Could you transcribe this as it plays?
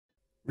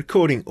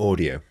Recording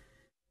audio.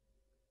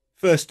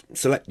 First,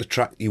 select the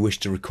track you wish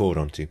to record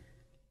onto.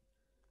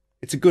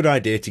 It's a good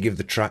idea to give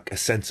the track a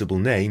sensible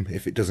name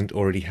if it doesn't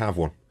already have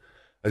one,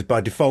 as by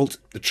default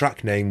the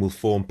track name will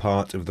form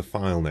part of the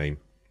file name.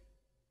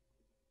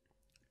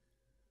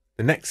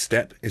 The next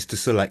step is to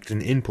select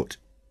an input.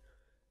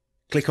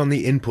 Click on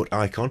the input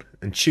icon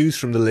and choose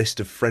from the list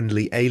of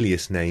friendly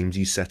alias names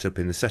you set up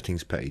in the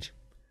settings page.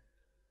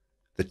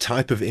 The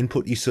type of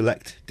input you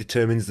select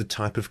determines the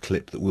type of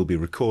clip that will be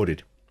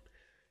recorded.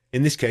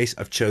 In this case,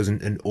 I've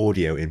chosen an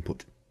audio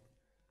input.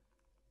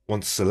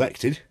 Once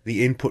selected,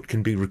 the input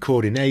can be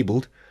record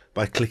enabled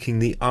by clicking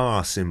the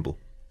R symbol.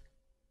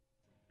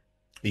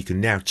 You can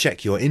now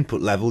check your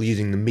input level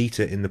using the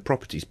meter in the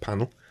Properties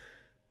panel,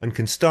 and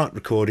can start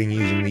recording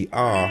using the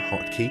R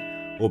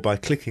hotkey or by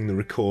clicking the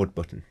record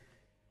button.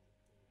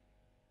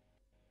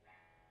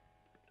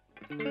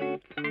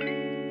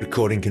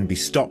 Recording can be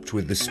stopped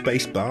with the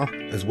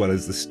spacebar as well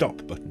as the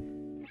stop button.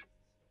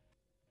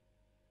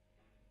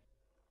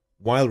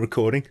 While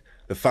recording,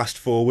 the fast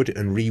forward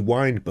and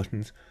rewind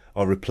buttons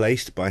are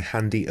replaced by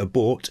handy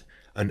abort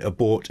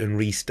and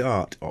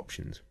restart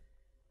options.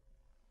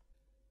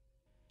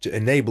 To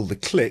enable the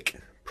click,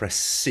 press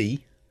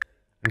C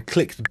and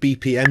click the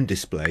BPM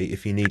display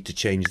if you need to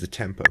change the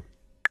tempo.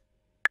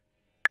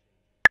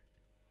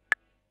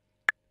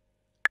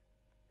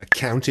 A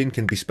count-in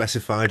can be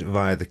specified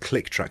via the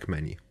click track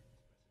menu.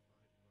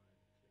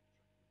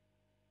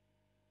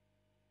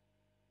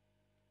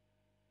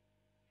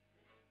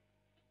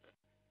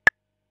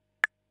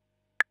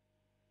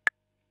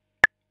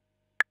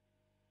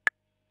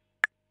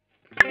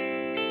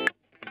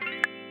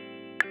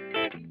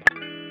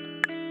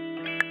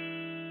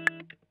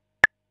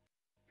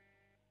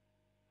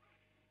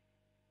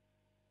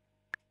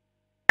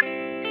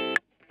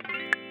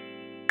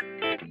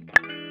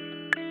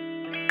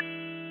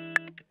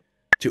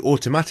 To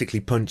automatically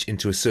punch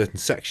into a certain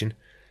section,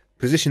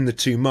 position the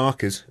two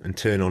markers and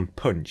turn on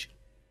punch.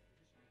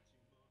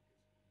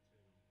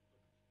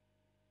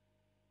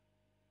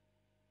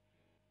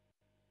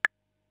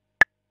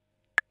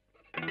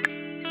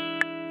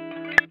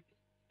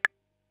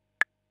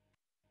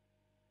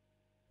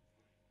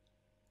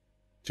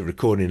 To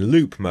record in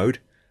loop mode,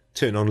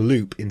 turn on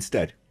loop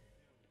instead.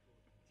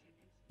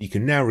 You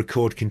can now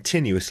record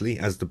continuously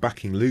as the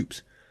backing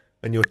loops,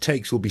 and your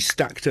takes will be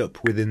stacked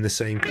up within the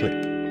same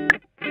clip.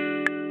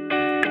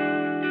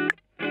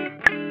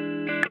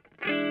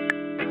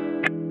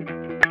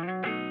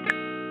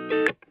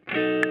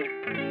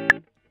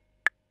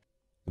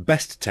 The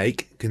best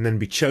take can then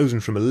be chosen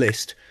from a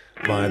list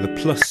via the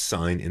plus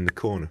sign in the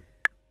corner.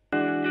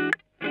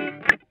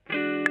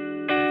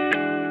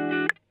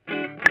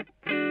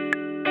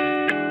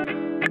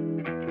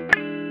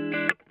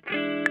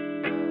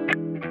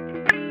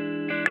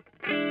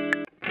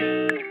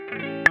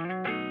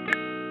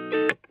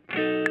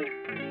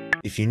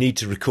 If you need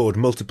to record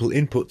multiple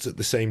inputs at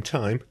the same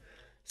time,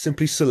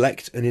 simply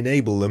select and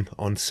enable them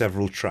on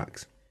several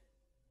tracks.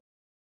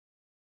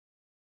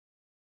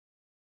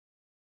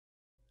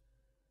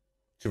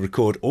 To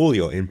record all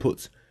your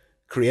inputs,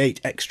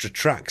 create extra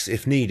tracks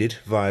if needed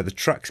via the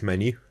Tracks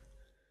menu,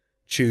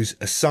 choose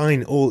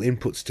Assign all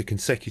inputs to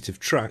consecutive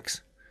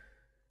tracks,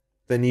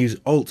 then use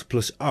Alt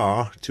plus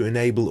R to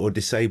enable or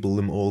disable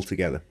them all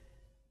together.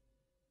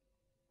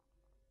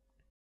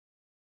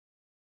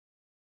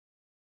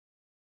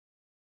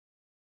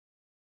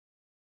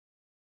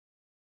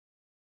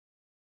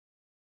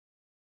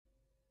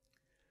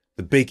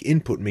 The big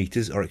input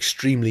meters are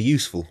extremely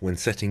useful when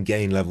setting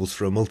gain levels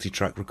for a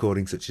multi-track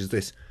recording such as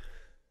this.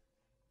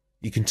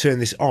 You can turn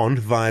this on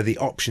via the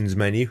Options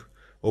menu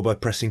or by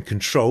pressing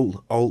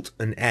Ctrl, Alt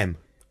and M,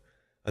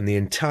 and the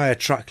entire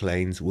track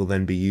lanes will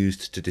then be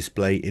used to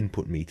display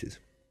input meters.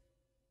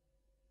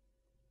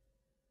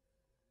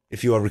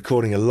 If you are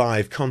recording a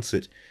live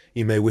concert,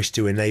 you may wish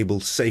to enable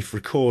Safe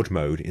Record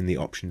mode in the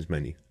Options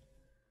menu.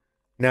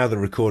 Now the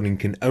recording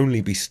can only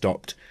be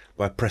stopped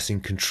by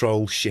pressing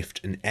Ctrl,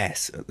 Shift and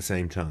S at the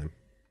same time.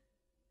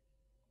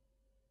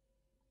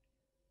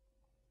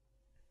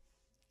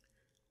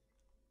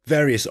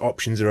 Various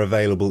options are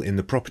available in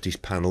the Properties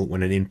panel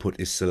when an input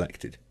is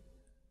selected.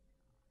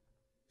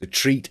 The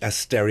Treat as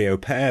Stereo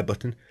Pair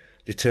button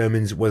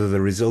determines whether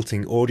the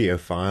resulting audio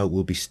file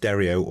will be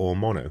stereo or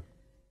mono.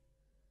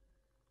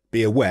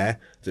 Be aware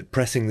that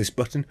pressing this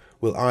button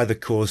will either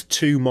cause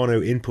two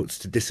mono inputs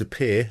to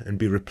disappear and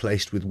be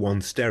replaced with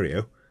one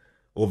stereo,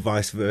 or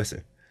vice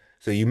versa,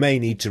 so you may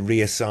need to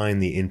reassign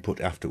the input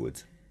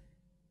afterwards.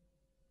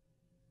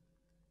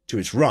 To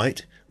its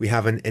right, we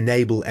have an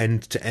Enable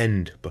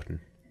End-to-End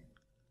button.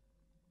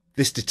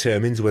 This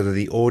determines whether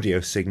the audio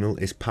signal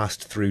is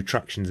passed through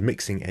Tracktion's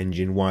mixing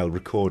engine while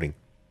recording.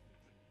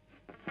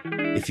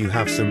 If you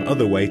have some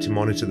other way to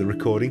monitor the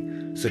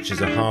recording, such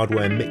as a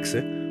hardware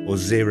mixer or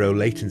zero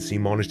latency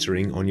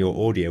monitoring on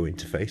your audio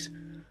interface,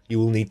 you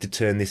will need to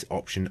turn this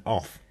option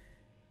off.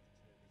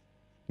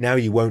 Now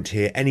you won't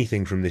hear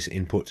anything from this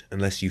input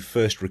unless you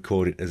first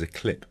record it as a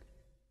clip.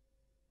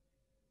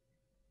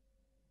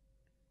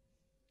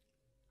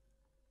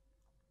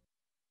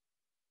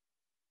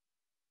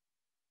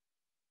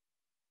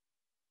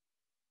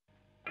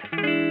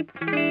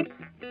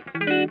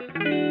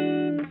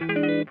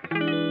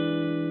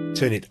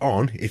 Turn it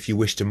on if you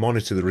wish to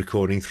monitor the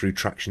recording through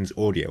Tracktion's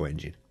audio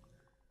engine.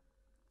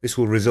 This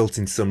will result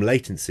in some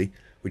latency,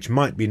 which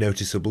might be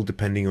noticeable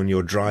depending on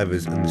your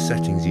drivers and the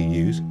settings you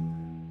use,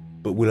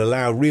 but will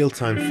allow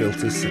real-time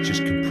filters such as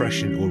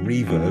compression or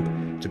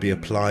reverb to be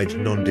applied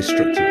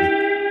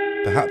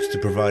non-destructively, perhaps to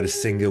provide a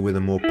singer with a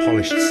more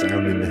polished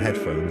sound in the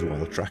headphones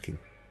while tracking.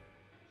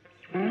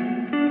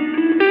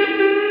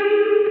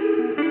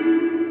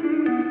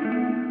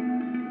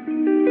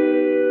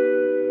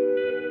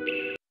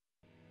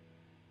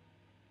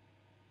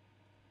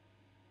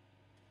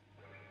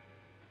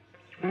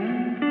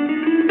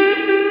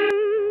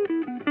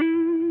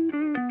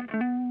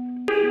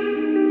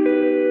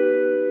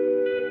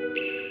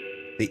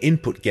 The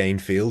input gain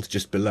field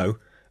just below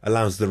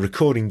allows the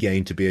recording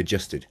gain to be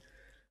adjusted,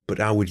 but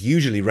I would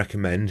usually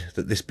recommend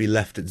that this be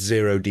left at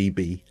 0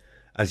 dB,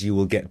 as you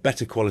will get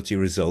better quality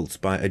results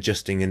by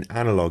adjusting an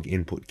analog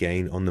input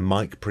gain on the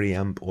mic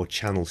preamp or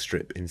channel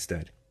strip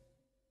instead.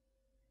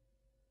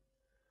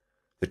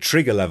 The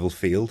trigger level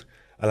field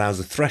allows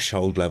a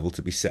threshold level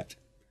to be set.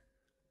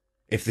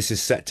 If this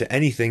is set to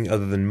anything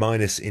other than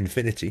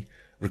 -infinity,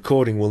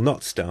 recording will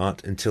not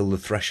start until the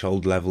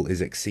threshold level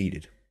is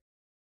exceeded.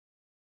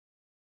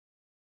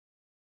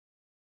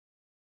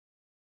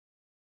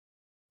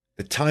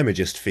 The time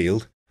adjust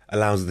field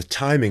allows the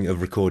timing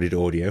of recorded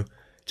audio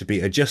to be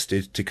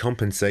adjusted to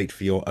compensate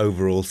for your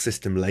overall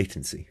system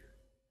latency.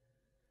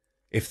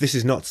 If this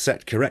is not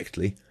set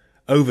correctly,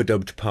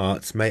 overdubbed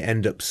parts may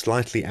end up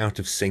slightly out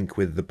of sync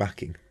with the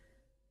backing.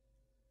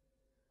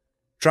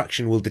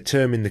 Tracktion will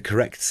determine the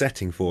correct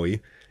setting for you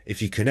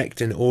if you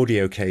connect an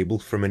audio cable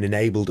from an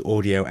enabled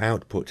audio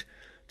output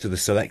to the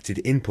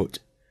selected input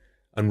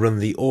and run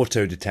the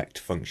auto detect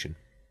function.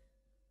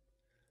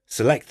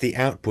 Select the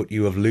output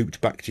you have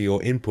looped back to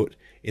your input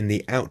in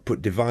the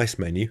Output Device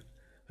menu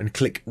and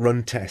click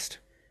Run Test.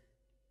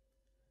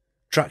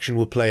 Tracktion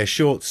will play a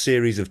short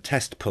series of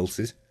test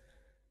pulses,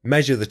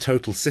 measure the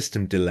total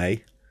system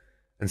delay,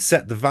 and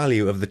set the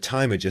value of the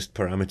time adjust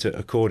parameter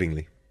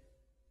accordingly.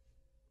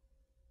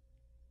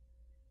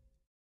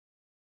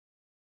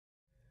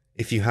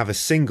 If you have a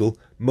single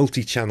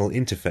multi-channel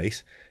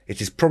interface, it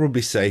is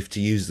probably safe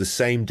to use the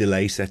same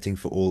delay setting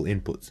for all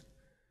inputs.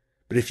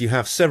 But if you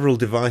have several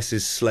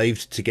devices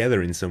slaved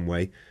together in some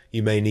way,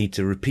 you may need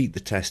to repeat the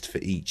test for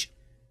each.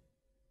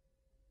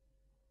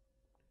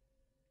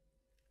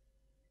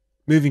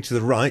 Moving to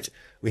the right,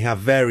 we have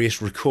various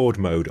record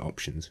mode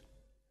options.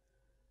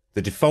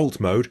 The default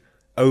mode,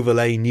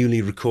 Overlay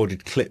newly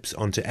recorded clips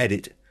onto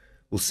edit,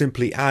 will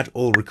simply add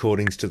all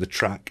recordings to the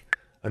track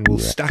and will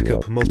stack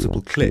up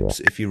multiple clips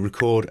if you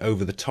record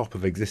over the top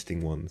of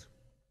existing ones.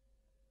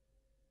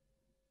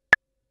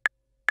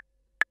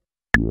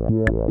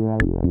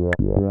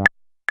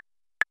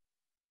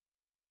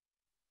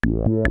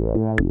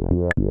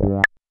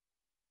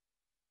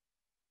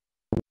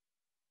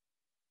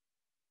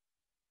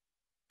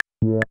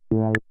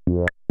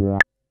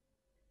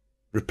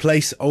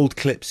 Replace old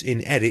clips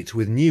in edit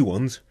with new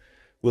ones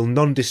will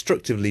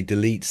non-destructively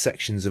delete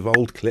sections of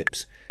old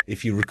clips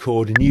if you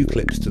record new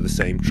clips to the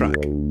same track.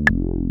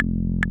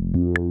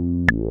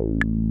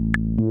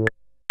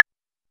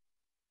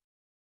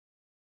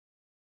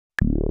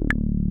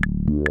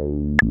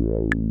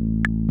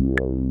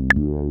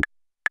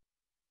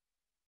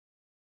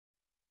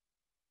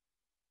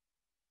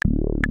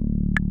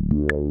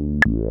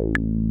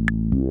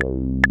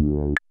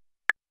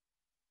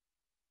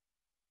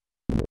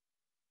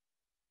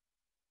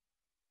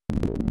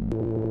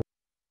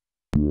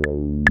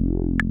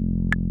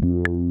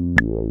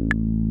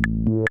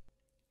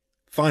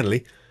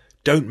 Finally,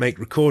 Don't Make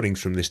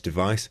Recordings from this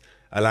device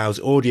allows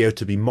audio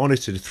to be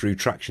monitored through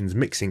Tracktion's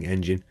mixing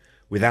engine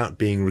without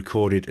being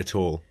recorded at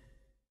all.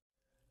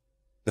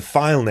 The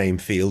file name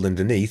field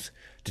underneath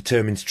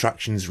determines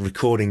Tracktion's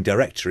recording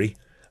directory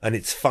and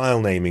its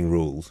file naming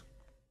rules.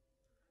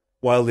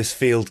 While this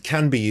field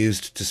can be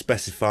used to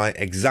specify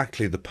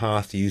exactly the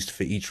path used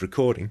for each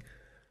recording,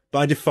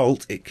 by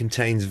default it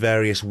contains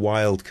various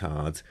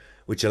wildcards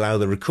which allow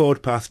the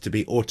record path to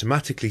be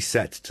automatically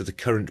set to the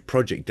current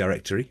project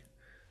directory,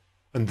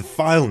 and the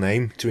file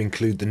name to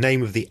include the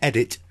name of the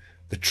edit,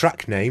 the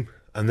track name,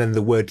 and then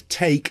the word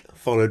take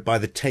followed by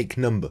the take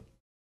number.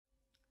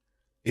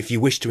 If you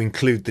wish to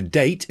include the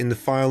date in the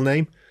file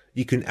name,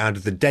 you can add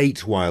the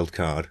date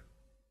wildcard.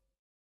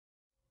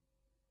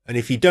 And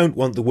if you don't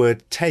want the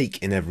word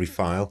take in every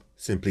file,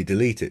 simply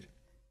delete it.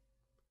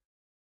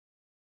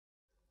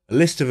 A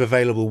list of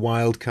available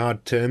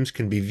wildcard terms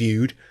can be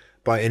viewed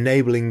by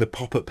enabling the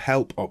pop-up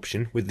help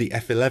option with the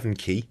F11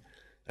 key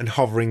and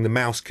hovering the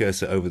mouse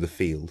cursor over the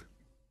field.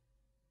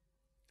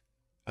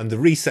 And the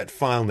Reset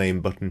File Name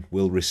button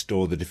will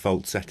restore the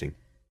default setting.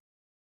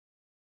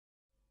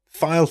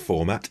 File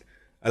format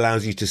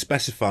allows you to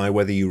specify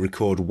whether you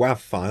record WAV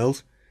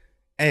files,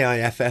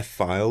 AIFF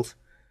files,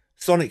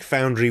 Sonic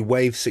Foundry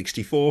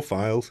Wave64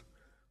 files,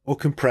 or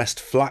compressed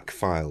FLAC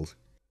files.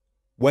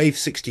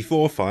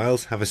 Wave64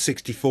 files have a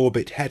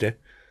 64-bit header,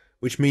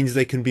 which means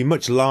they can be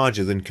much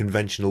larger than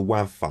conventional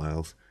WAV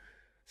files,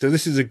 So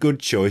this is a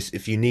good choice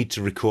if you need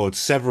to record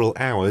several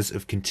hours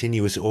of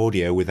continuous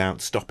audio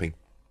without stopping.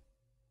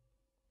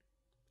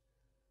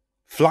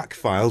 FLAC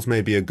files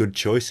may be a good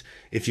choice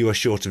if you are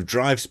short of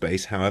drive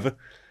space, however,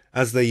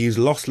 as they use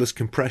lossless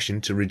compression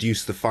to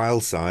reduce the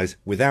file size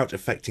without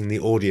affecting the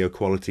audio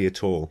quality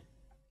at all.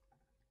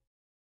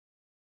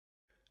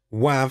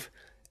 WAV,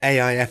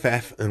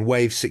 AIFF and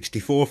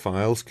WAV64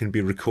 files can be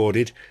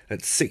recorded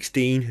at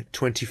 16,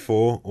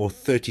 24 or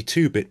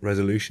 32-bit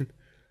resolution,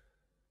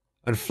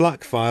 and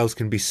FLAC files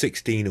can be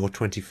 16 or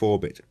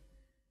 24-bit.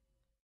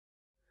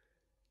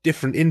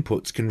 Different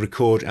inputs can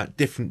record at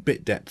different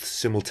bit depths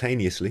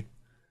simultaneously,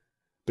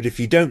 but if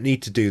you don't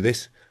need to do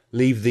this,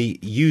 leave the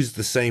Use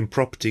the Same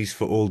Properties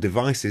for All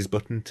Devices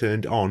button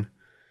turned on,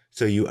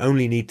 so you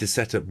only need to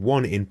set up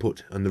one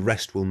input and the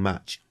rest will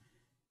match.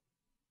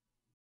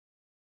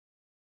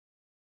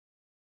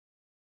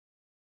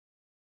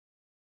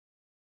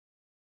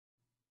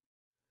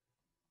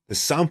 The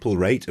sample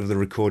rate of the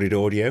recorded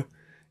audio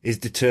is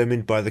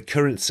determined by the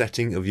current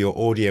setting of your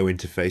audio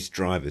interface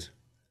drivers.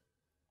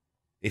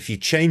 If you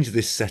change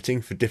this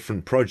setting for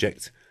different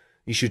projects,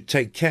 you should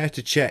take care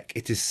to check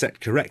it is set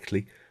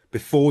correctly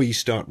before you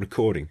start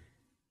recording.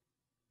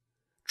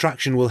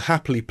 Tracktion will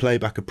happily play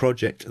back a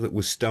project that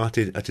was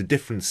started at a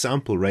different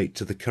sample rate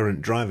to the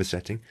current driver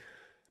setting,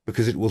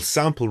 because it will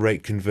sample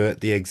rate convert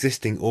the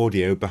existing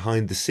audio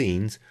behind the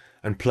scenes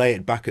and play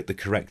it back at the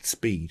correct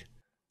speed.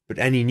 But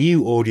any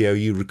new audio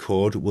you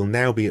record will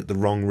now be at the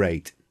wrong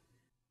rate.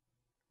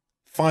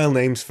 File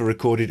names for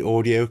recorded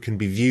audio can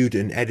be viewed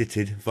and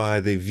edited via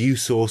the View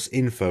Source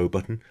Info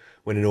button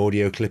when an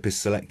audio clip is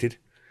selected.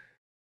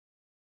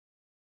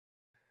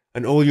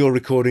 And all your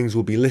recordings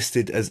will be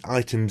listed as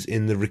items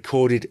in the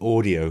Recorded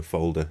Audio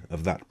folder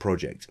of that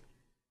project.